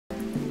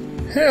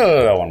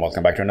Hello and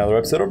welcome back to another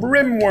episode of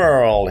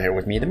Rimworld, here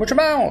with me, the Mucha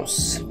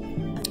Mouse.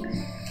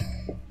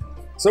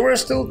 So we're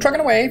still trucking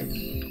away.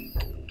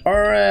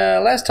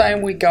 Last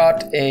time we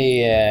got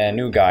a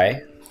new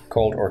guy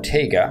called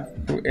Ortega,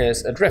 who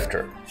is a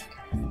drifter.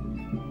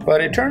 But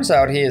it turns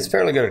out he is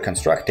fairly good at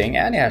constructing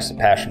and he has a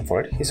passion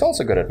for it. He's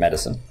also good at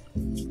medicine,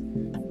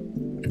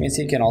 which means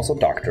he can also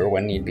doctor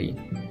when need be.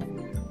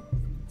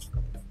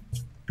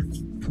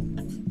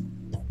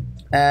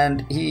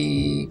 And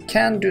he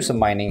can do some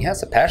mining, he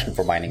has a passion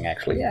for mining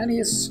actually, and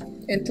he's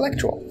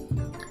intellectual.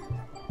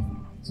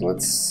 So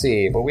let's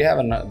see, but we have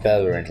a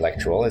better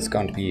intellectual. It's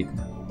going to be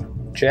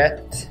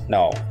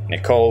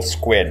Nicole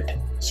Squid.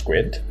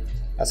 Squid?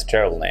 That's a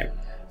terrible name.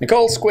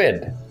 Nicole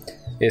Squid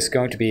is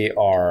going to be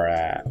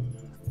our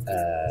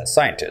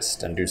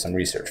scientist and do some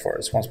research for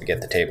us once we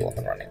get the table up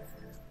and running.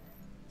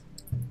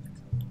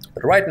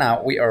 But right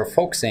now we are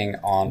focusing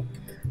on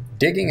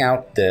digging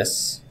out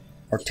this.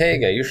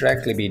 Ortega, you should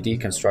actually be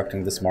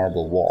deconstructing this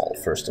marble wall,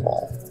 first of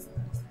all.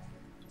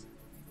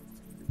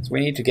 So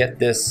we need to get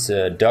this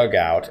dug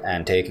out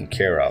and taken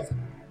care of,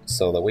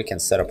 so that we can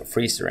set up a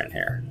freezer in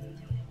here.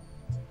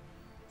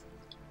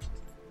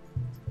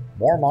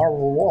 More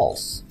marble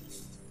walls.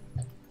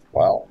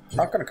 Well, I'm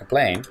not going to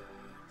complain.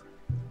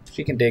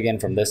 She can dig in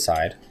from this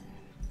side.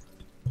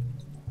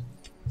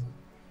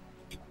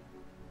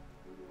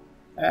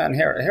 And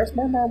here's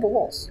more marble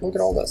walls. Look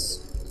at all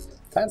this.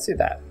 Fancy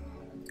that.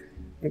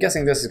 I'm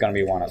guessing this is going to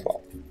be one as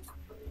well.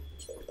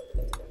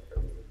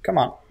 Come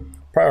on,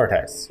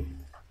 prioritize.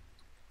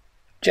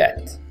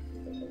 Jet,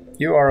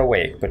 you are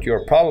awake, but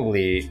you're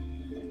probably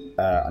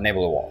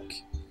unable to walk.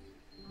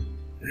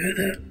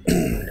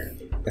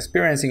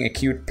 Experiencing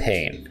acute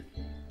pain.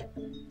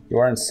 You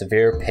are in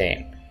severe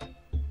pain.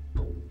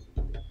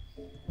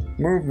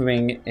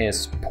 Moving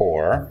is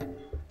poor.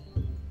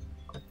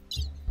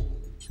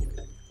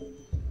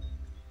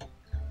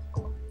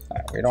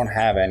 We don't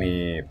have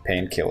any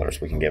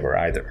painkillers we can give her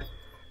either.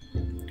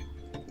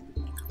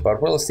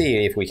 But we'll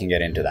see if we can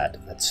get into that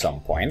at some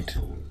point.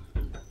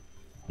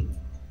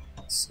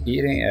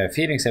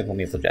 Feeding simple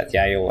meal to Jet.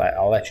 Yeah,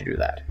 I'll let you do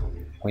that.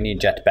 We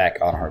need Jet back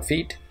on her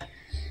feet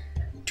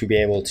to be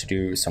able to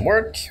do some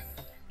work.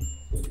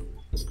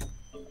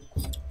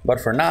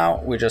 But for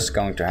now, we're just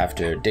going to have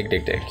to dig.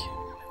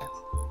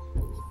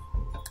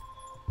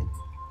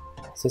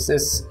 So this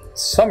is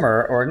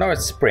summer, or no,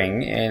 it's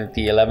spring, in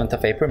the 11th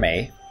of April,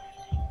 May.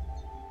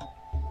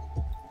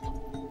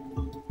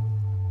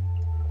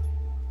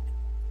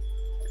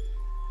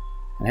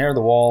 And here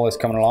the wall is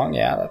coming along.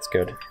 Yeah, that's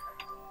good.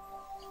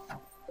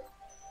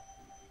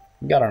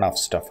 We got enough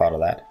stuff out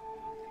of that.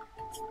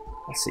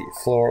 Let's see,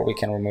 floor, we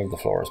can remove the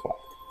floor as well.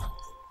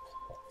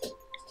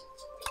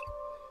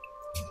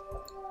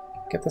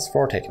 Get this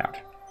floor taken out.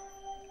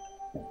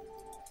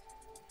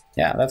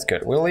 Yeah, that's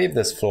good. We'll leave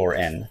this floor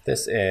in.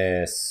 This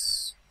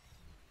is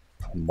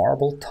a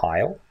marble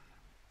tile.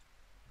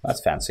 That's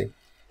fancy.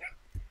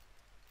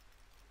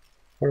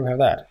 Where do we have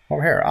that?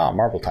 Over here. Ah,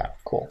 marble tile.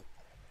 Cool.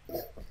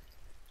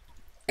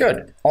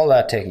 Good, all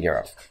that taken care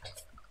of.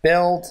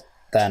 Build,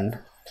 then,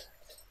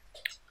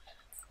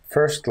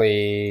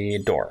 firstly,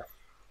 door.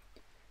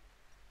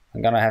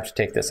 I'm gonna have to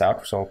take this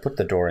out, so I'll put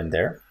the door in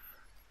there.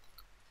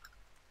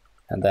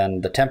 And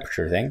then the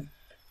temperature thing.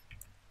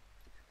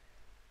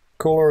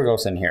 Cooler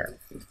goes in here.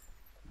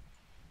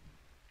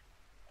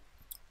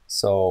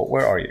 So,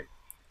 where are you?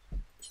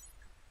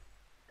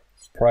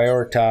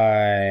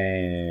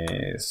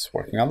 Prioritize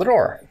working on the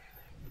door.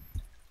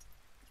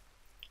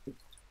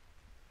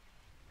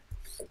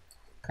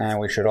 And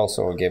we should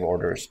also give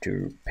orders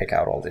to pick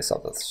out all this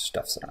other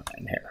stuff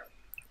in here.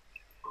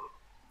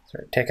 So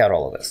take out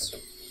all of this.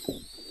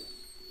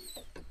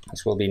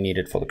 This will be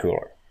needed for the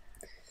cooler.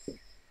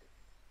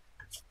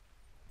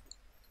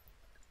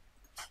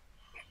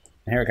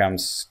 And here it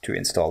comes to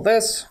install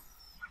this.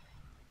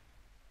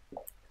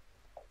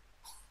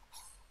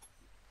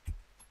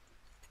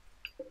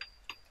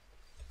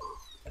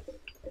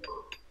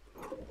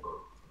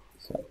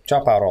 So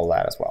chop out all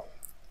that as well,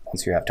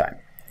 once you have time.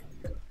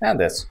 And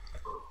this.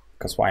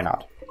 Because why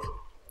not?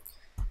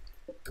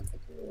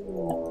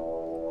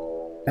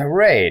 A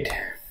raid.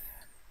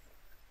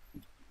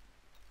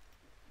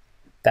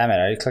 Damn it,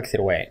 I clicked it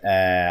away.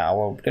 I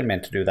didn't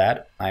mean to do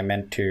that. I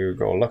meant to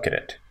go look at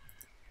it.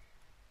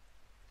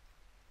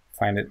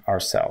 Find it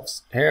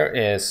ourselves. Here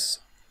is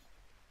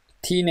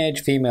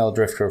teenage female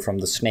drifter from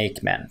the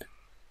Snake Men.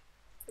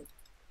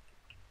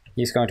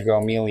 He's going to go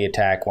melee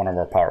attack one of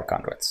our power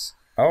conduits.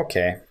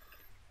 Okay.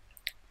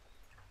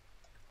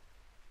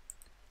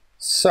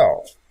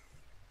 So.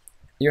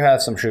 You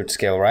have some shoot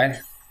skill, right?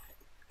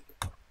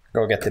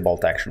 Go get the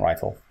bolt action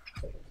rifle.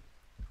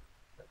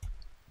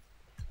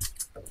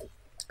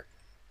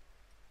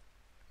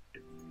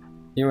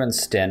 You and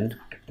Stin.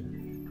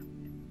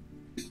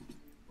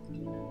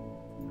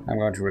 I'm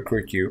going to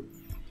recruit you.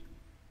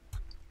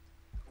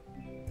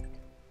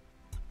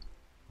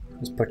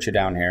 Just put you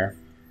down here.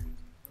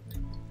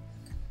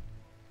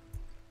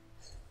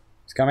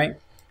 He's coming.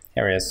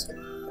 Here he is.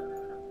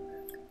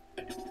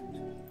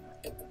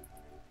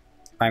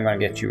 I'm gonna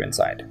get you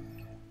inside.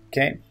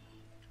 Okay?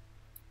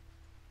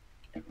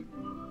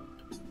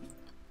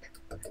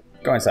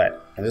 Go inside.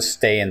 And just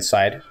stay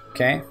inside,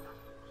 okay?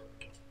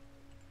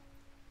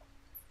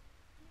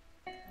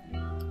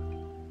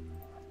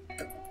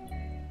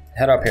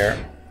 Head up here.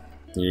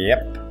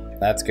 Yep,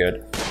 that's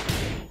good.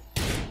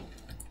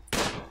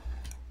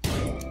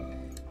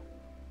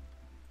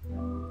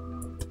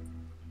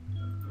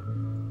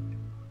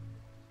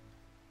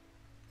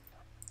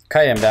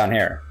 Kite him down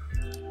here.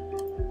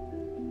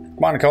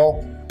 Come on,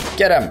 Cole.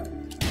 Get him.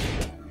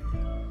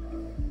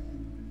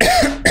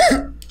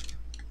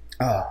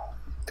 Oh,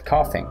 the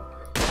coughing.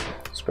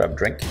 Let's grab a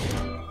drink.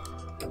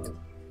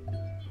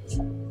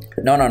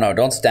 No, no, no.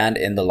 Don't stand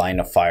in the line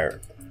of fire.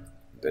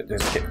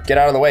 Just get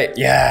out of the way.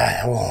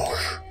 Yeah.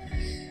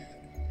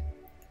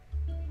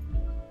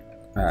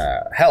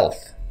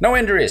 Health. No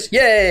injuries.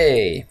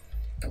 Yay.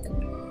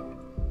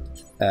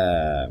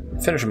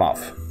 Finish him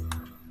off.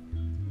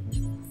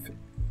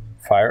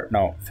 Fire.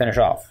 No. Finish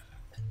off.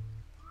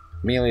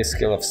 Melee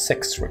skill of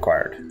 6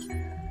 required.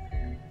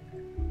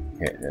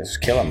 Okay, let's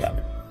kill him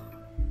then.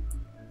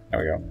 There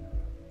we go.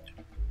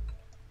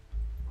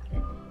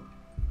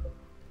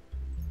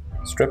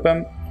 Strip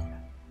him.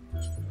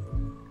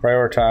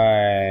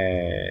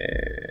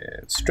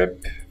 Prioritize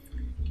strip.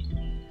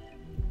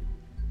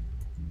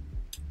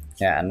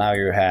 Yeah, and now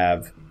you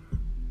have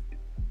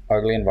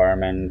ugly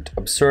environment,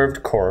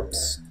 observed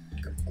corpse.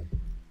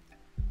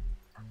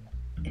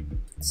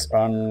 Let's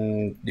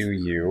undo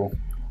you.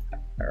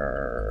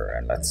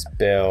 And let's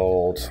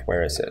build,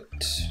 where is it?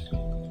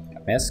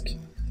 Misk?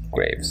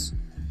 Graves.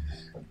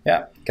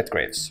 Yeah, get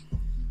graves.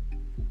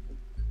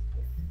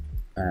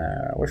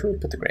 Where should we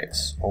put the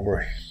graves?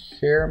 Over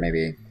here,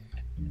 maybe?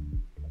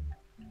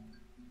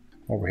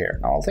 Over here.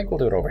 No, I think we'll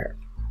do it over here.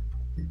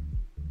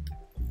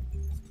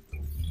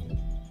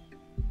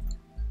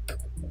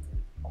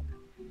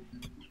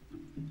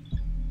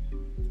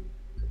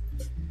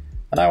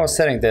 And I was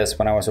setting this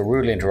when I was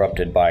rudely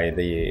interrupted by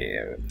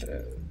the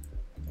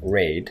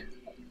raid.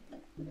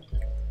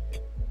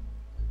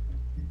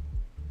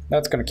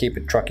 That's gonna keep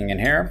it trucking in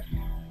here.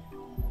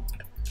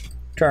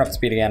 Turn up the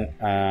speed again.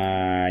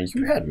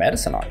 You had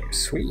medicine on you,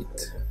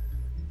 sweet.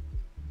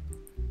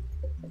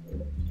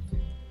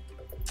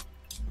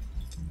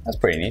 That's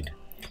pretty neat.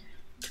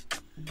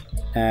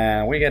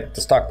 And we get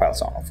the stockpile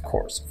zone, of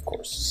course,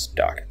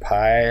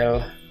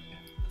 Stockpile.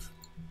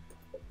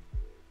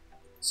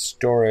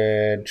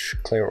 Storage,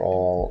 clear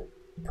all,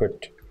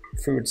 put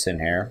foods in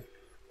here.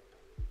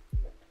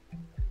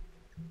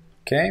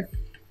 Okay.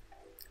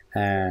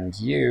 And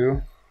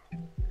you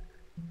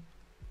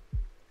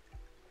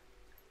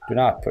do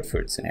not put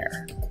foods in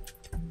here.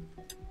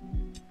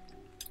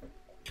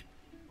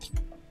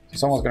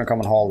 Someone's gonna come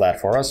and haul that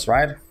for us,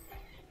 right?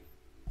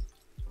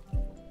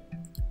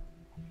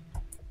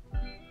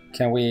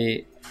 Can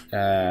we,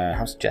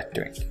 how's Jet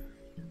doing?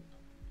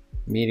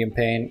 Medium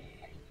pain.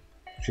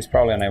 She's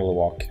probably unable to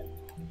walk.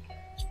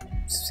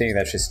 Seeing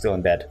that she's still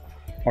in bed.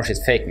 Or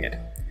she's faking it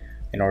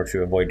in order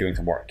to avoid doing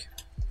some work.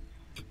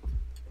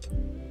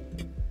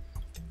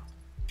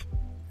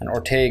 And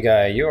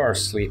Ortega, you are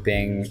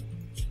sleeping.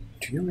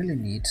 Do you really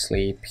need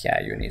sleep?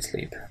 Yeah, you need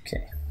sleep.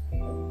 Okay.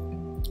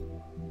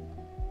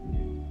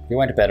 You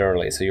went to bed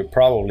early, so you'll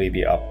probably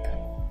be up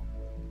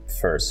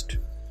first.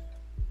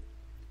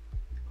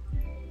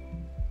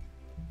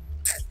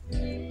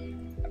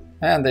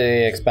 And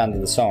they expanded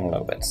the zone a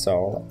little bit,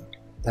 so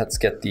let's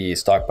get the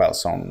stockpile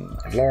zone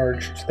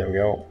enlarged. There we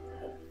go.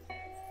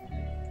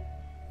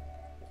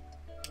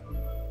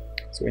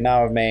 So we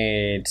now have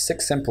made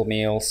 6 simple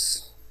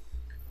meals.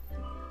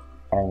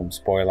 One of them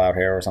spoil out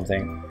here or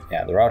something.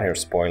 Yeah, they're out here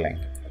spoiling.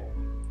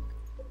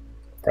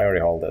 Priority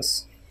hold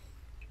this.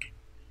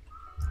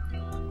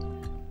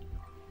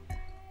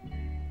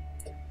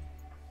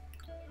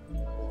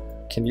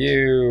 Can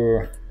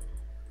you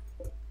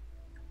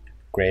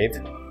grave?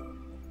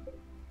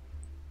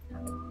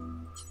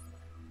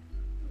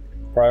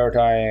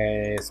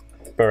 Prioritize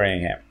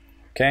burying him.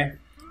 Okay?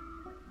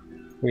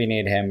 We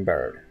need him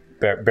buried.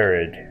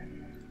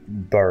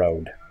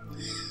 Burrowed.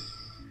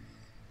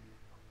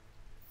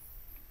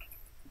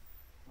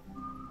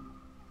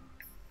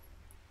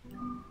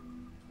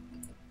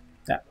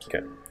 Yeah,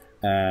 good.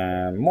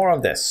 More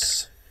of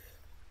this.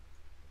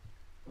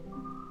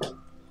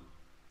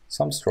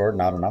 Some stored,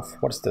 not enough.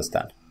 What is this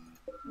then?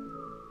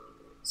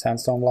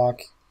 Sandstone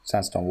block,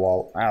 sandstone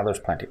wall. Ah, there's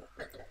plenty.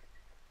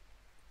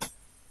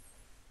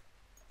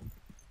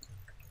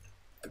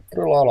 Put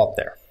it all up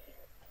there.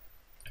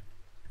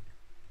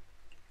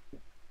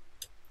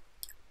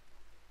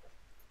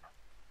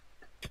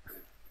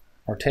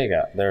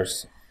 Ortega,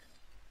 there's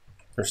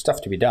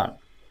stuff to be done.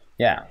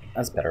 Yeah,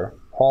 that's better.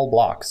 Haul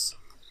blocks.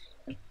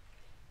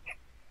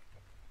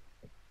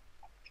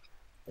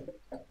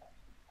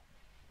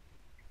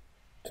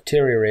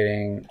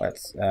 Deteriorating.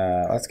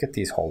 Let's get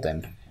these hauled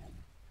in.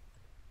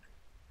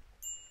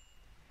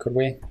 Could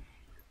we?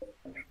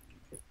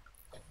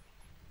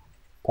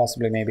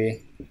 Possibly,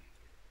 maybe.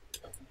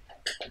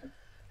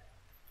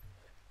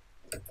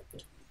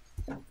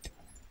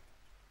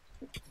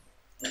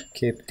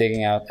 Keep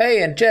digging out.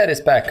 Hey, and Jet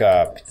is back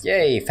up.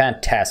 Yay,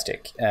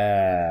 fantastic.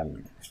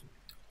 Let's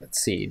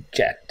see,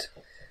 Jet.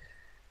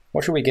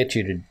 What should we get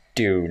you to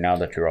do now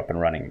that you're up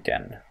and running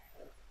again?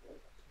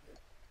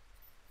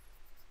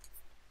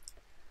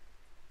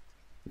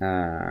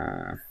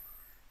 I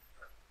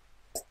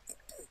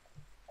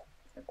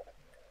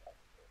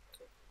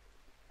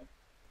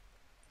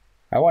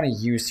want to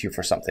use you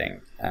for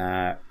something.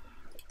 There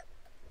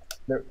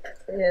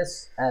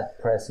is at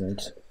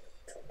present.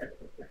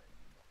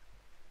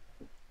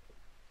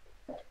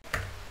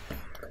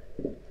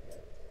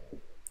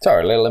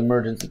 Sorry, a little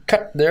emergency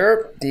cut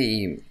there.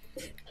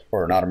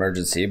 Or not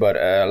emergency, but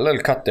a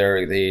little cut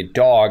there. The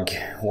dog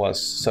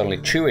was suddenly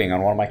chewing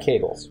on one of my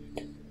cables.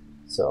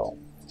 So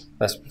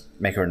let's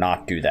make her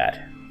not do that,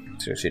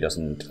 so she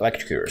doesn't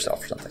electrocute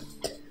herself or something.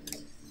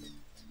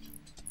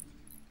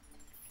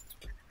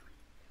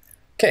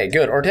 Okay,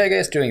 good. Ortega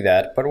is doing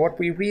that, but what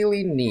we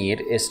really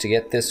need is to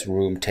get this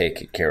room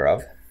taken care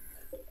of.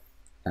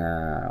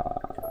 I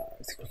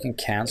think we can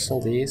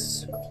cancel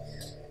these,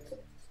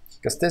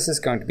 because this is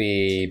going to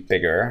be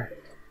bigger.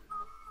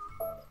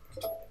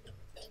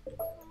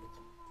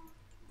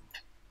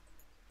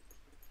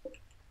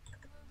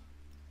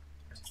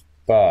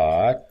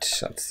 But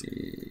let's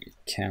see,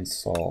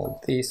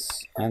 cancel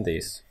these and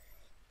these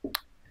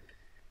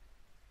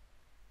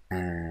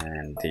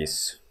and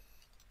these.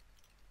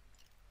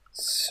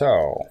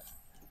 So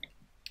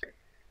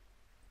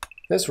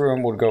this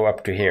room would go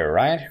up to here,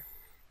 right?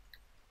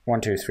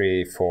 1, 2,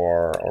 3,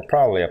 4, or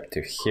probably up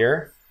to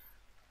here.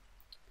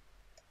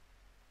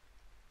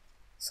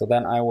 So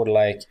then I would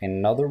like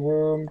another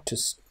room to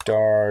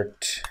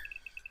start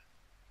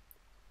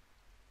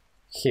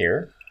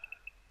here.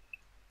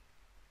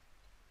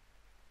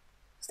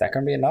 Is that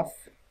going to be enough?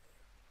 I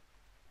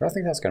don't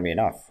think that's going to be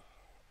enough.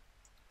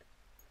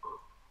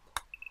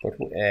 But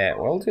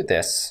we'll do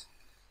this.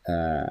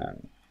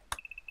 And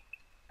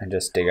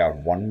just dig out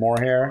one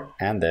more here,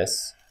 and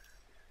this.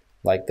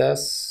 Like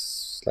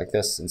this,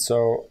 and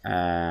so.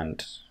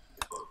 And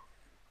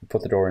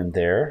put the door in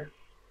there,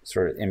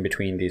 sort of in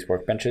between these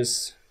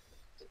workbenches.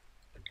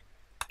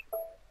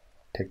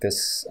 Take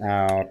this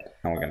out,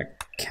 and we're going to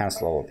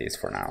cancel all of these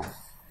for now.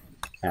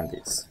 And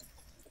these.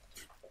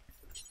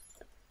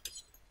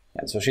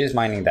 Yeah, so she's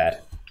mining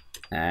that,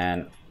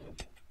 and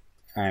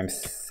I'm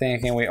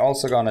thinking we're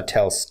also gonna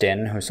tell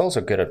Stin, who's also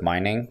good at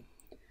mining,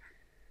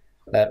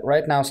 that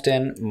right now,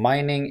 Stin,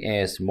 mining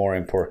is more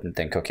important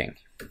than cooking.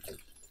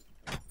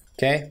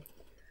 Okay?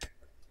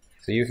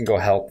 So you can go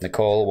help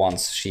Nicole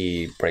once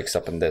she breaks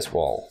up in this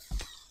wall.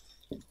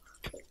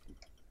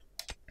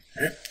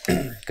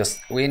 Because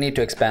we need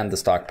to expand the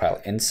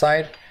stockpile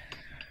inside,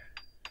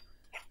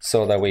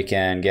 so that we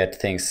can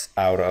get things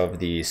out of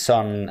the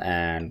sun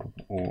and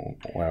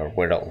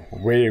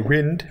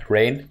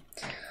rain.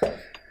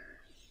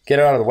 Get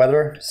it out of the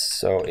weather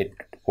so it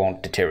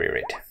won't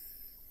deteriorate.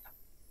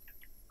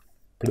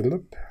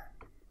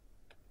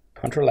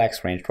 Hunter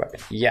lacks ranged weapon.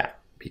 Yeah,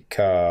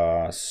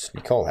 because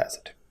Nicole has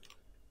it.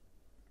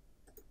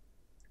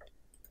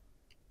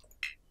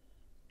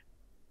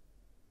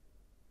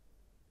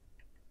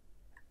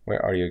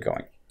 Where are you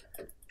going?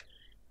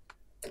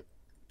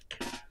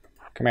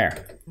 Come here.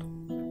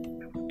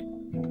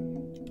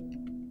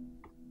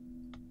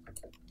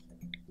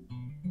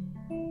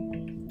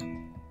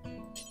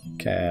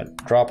 Okay,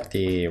 drop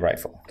the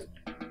rifle.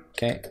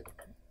 Okay.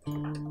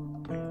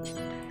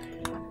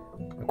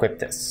 Equip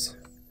this.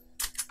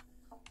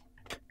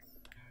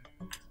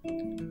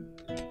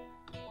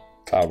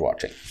 Cloud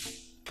watching.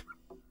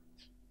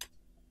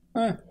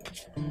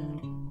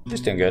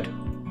 She's doing good.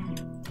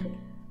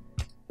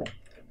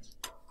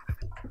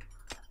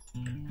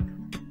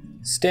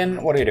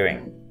 Stin, what are you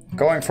doing?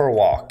 Going for a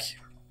walk.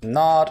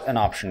 Not an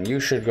option. You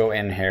should go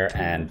in here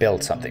and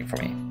build something for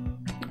me.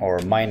 Or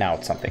mine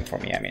out something for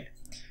me, I mean.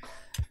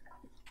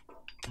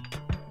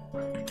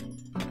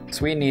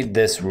 So we need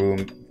this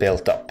room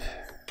built up.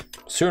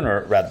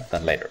 Sooner rather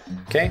than later,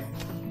 okay?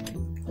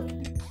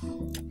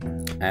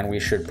 And we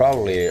should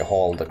probably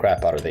haul the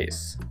crap out of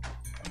these.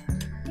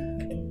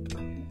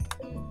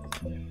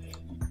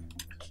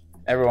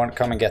 Everyone,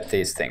 come and get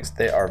these things.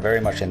 They are very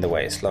much in the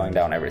way, slowing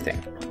down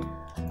everything.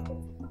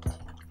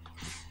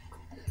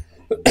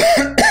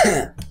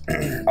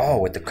 Oh,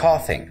 with the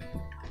coughing.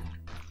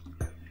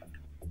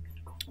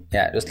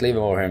 Yeah, just leave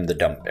him over here in the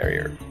dump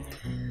area.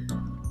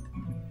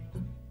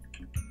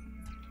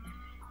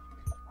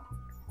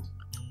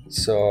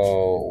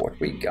 So, what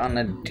we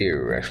gonna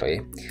do,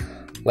 actually?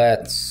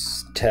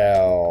 Let's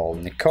tell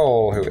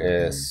Nicole, who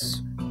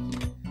is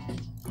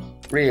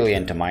really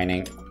into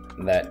mining,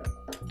 that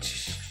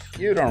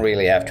you don't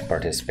really have to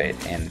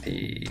participate in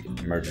the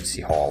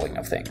emergency hauling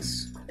of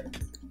things.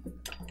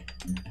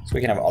 So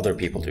we can have other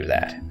people do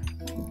that.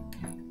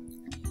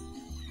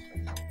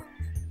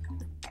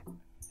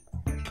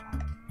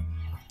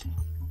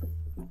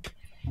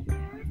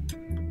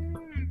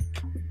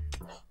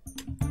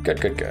 Good,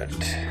 good, good.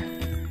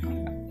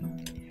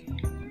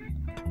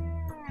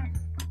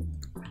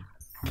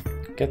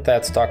 Get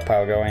that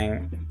stockpile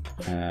going.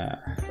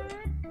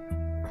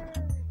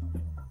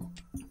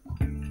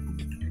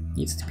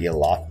 Needs to be a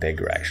lot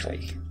bigger,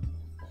 actually.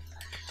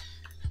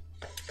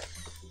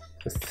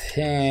 The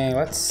thing,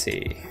 let's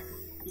see.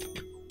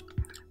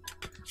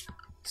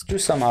 Let's do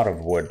some out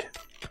of wood.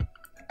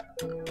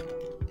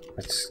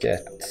 Let's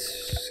get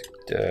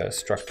the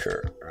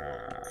structure.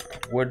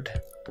 Wood.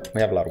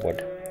 We have a lot of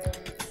wood.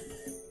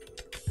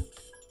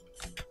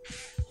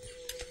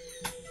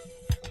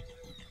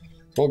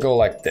 We'll go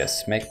like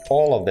this. Make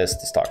all of this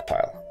the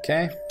stockpile.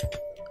 Okay.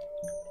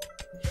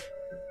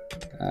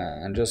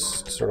 And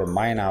just sort of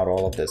mine out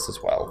all of this as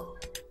well.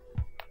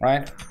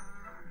 Right?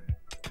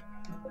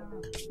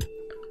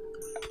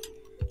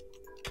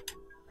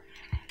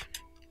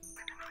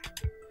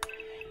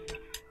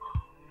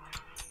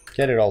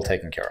 Get it all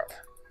taken care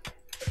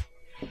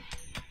of.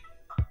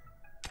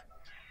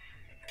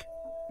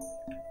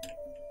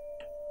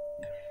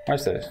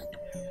 What's this?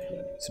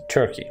 It's a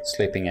turkey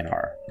sleeping in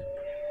our...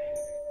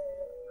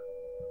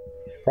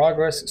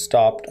 Progress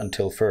stopped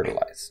until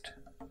fertilized.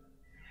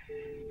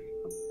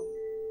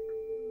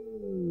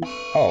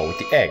 Oh, with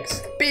the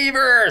eggs.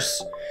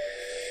 Beavers!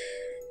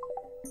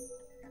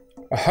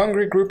 A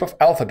hungry group of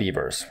alpha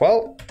beavers.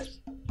 Well,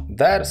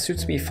 that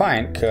suits me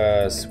fine,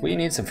 because we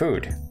need some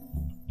food.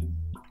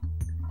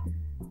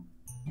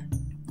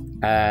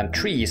 And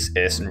trees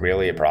isn't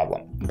really a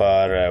problem.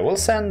 But we'll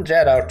send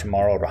Jed out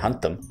tomorrow to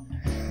hunt them.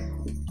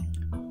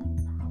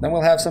 Then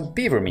we'll have some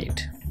beaver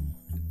meat.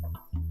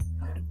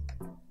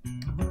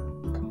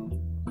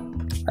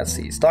 Let's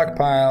see,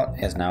 stockpile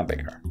is now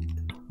bigger.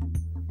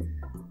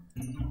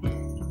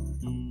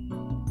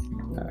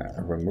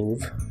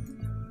 Remove.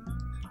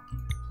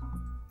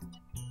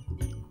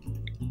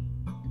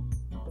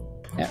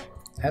 Yeah,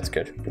 that's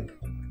good.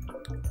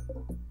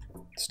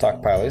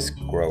 Stockpile is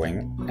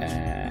growing.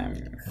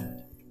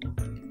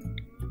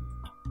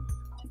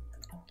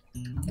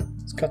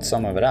 Let's cut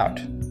some of it out.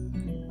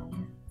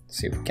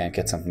 See if we can't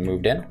get something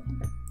moved in.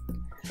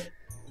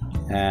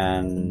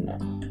 And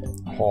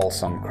haul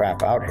some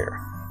crap out here.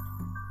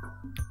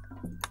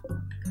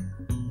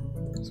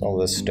 So all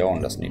this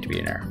stone doesn't need to be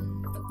in there.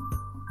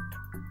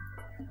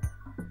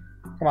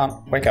 Come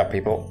on, wake up,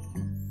 people.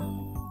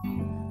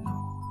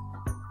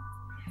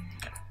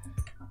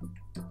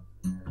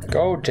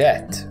 Go,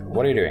 Jet.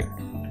 What are you doing?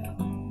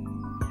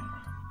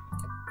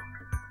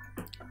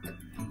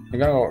 You're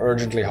gonna go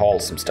urgently haul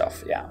some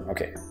stuff. Yeah,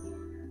 okay.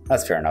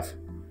 That's fair enough.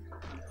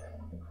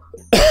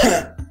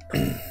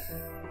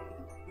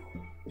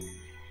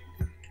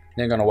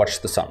 You're gonna watch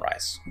the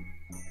sunrise.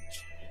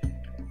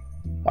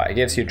 Well, it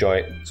gives you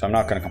joy, so I'm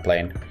not gonna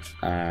complain.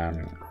 But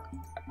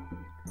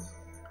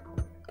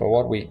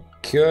what we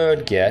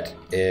could get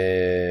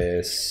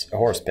is a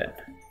horse pin.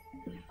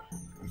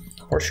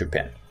 Horseshoe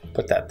pin.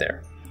 Put that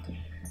there.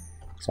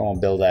 Someone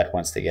will build that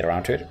once they get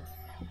around to it.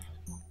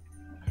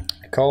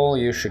 Nicole,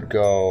 you should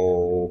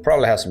go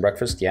probably have some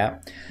breakfast, yeah.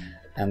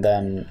 And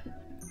then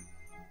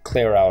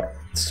clear out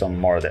some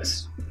more of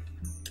this.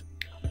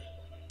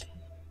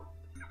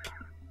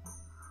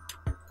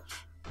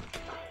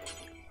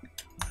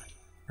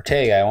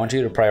 Ortega, I want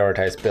you to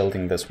prioritize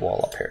building this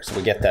wall up here, so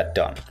we get that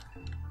done.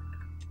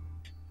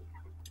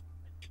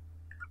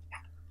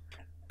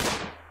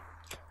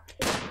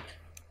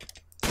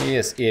 He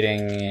is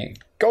eating...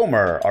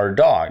 Gomer, our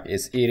dog,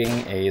 is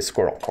eating a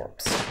squirrel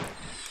corpse.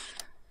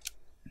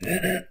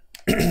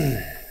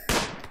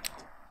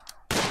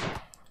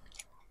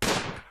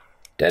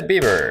 Dead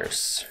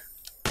beavers.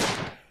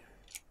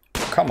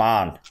 Come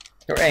on,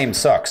 your aim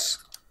sucks.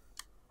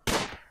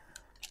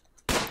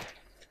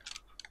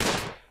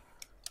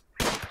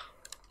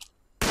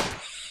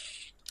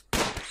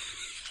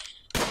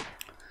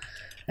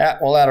 Yeah,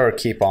 we'll let her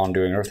keep on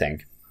doing her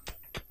thing.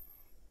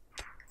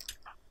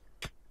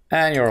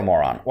 And you're a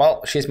moron.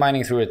 Well, she's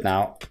mining through it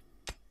now.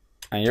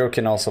 And you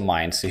can also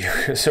mine, so you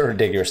can sort of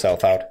dig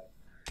yourself out.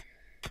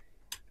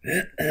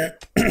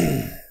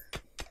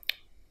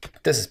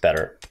 This is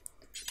better.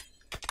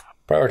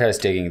 Prioritize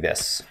digging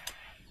this.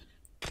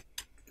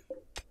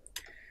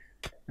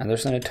 And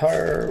there's an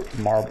entire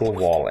marble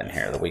wall in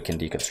here that we can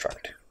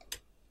deconstruct.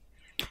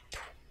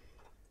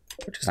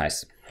 Which is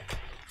nice.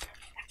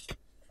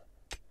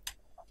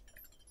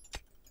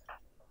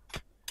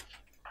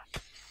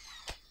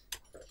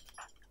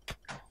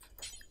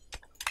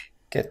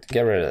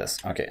 Get rid of this.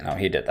 Okay, no,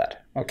 he did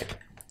that. Okay,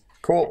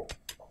 cool.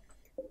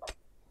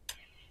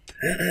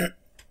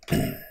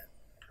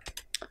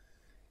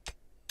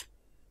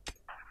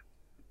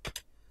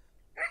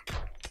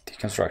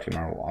 Deconstructing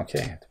marble.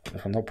 Okay,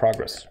 no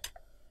progress.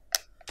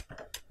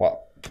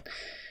 Well,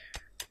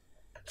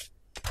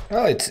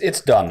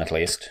 it's done at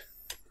least.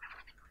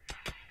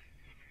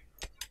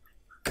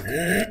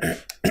 Okay,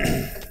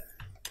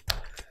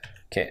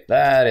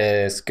 that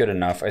is good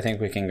enough. I think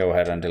we can go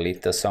ahead and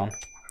delete this zone.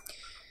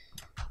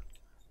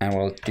 And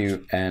we'll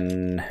do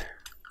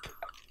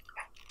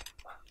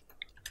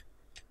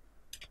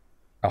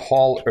a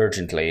haul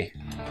urgently.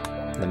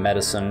 The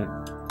medicine,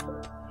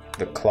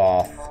 the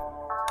cloth,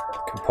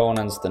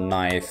 components, the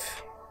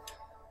knife,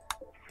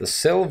 the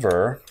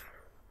silver.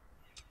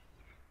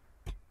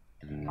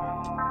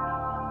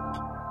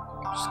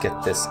 Just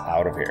get this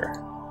out of here.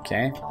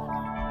 Okay.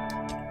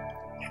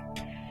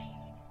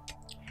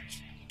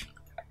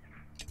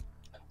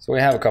 So we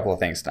have a couple of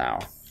things now.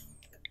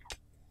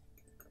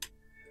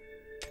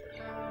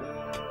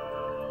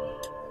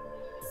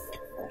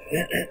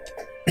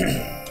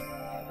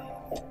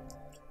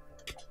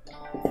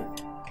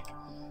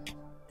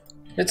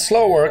 It's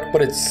slow work,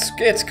 but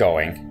it's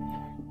going.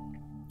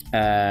 We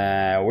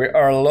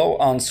are low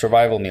on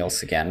survival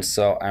meals again,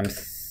 so I'm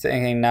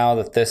thinking now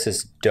that this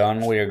is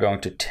done, we are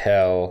going to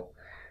tell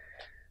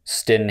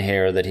Stin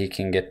here that he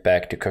can get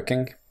back to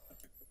cooking.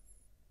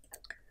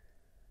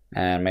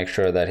 And make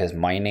sure that his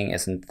mining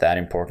isn't that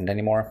important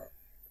anymore.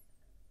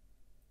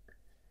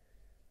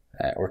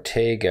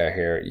 Ortega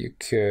here, you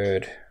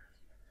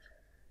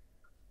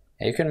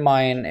can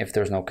mine if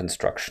there's no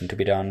construction to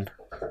be done.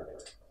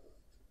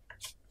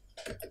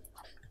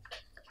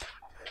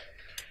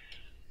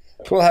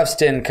 We'll have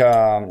Stin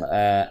come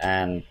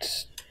and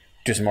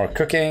do some more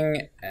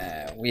cooking.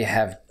 We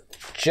have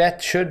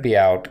Jet should be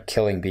out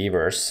killing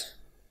beavers.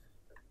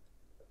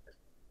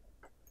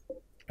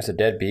 There's a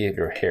dead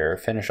beaver here.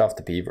 Finish off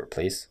the beaver,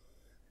 please.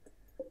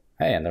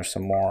 Hey, and there's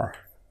some more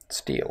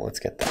steel. Let's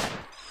get that.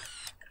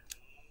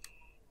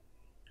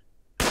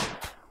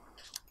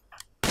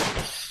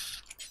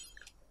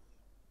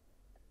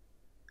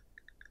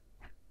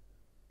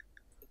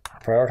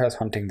 Prioritize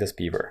hunting this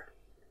beaver.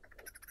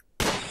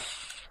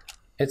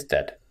 It's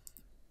dead.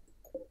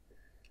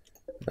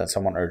 Then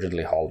someone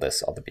urgently haul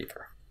this other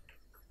beaver.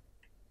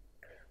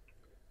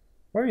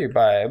 Where are you,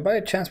 by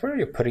chance, where are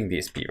you putting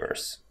these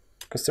beavers?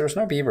 Because there's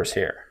no beavers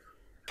here.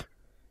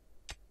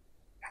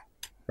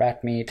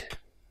 Rat meat,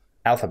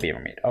 alpha beaver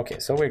meat. Okay,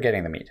 so we're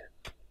getting the meat.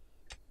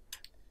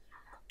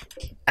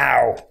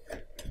 Ow!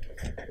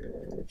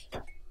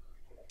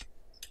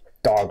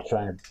 Dog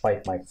trying to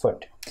bite my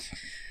foot.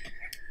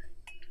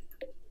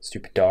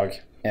 Stupid dog.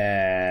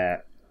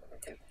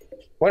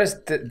 What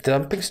is the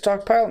dumping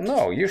stockpile?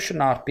 No, you should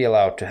not be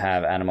allowed to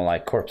have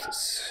animal-like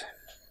corpses.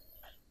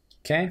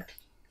 Okay.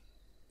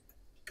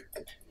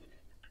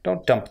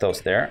 Don't dump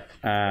those there.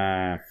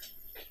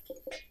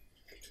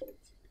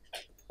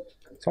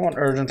 Someone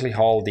urgently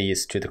haul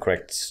these to the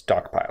correct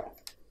stockpile.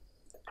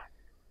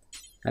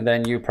 And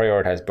then you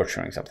prioritize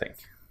butchering something.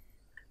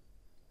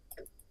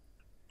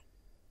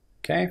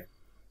 Okay.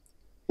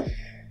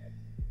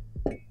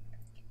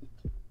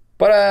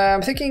 But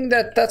I'm thinking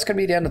that that's going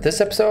to be the end of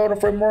this episode of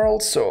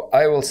Rimworld, so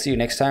I will see you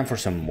next time for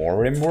some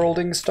more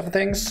Rimworlding stuff and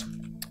things.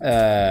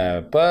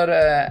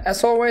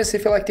 As always,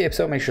 if you like the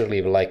episode, make sure to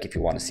leave a like. If you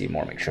want to see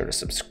more, make sure to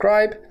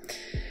subscribe.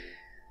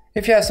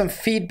 If you have some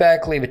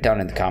feedback, leave it down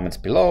in the comments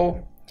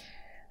below.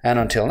 And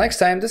until next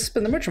time, this has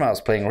been the Mitch Mouse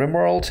playing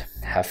Rimworld.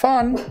 Have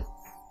fun!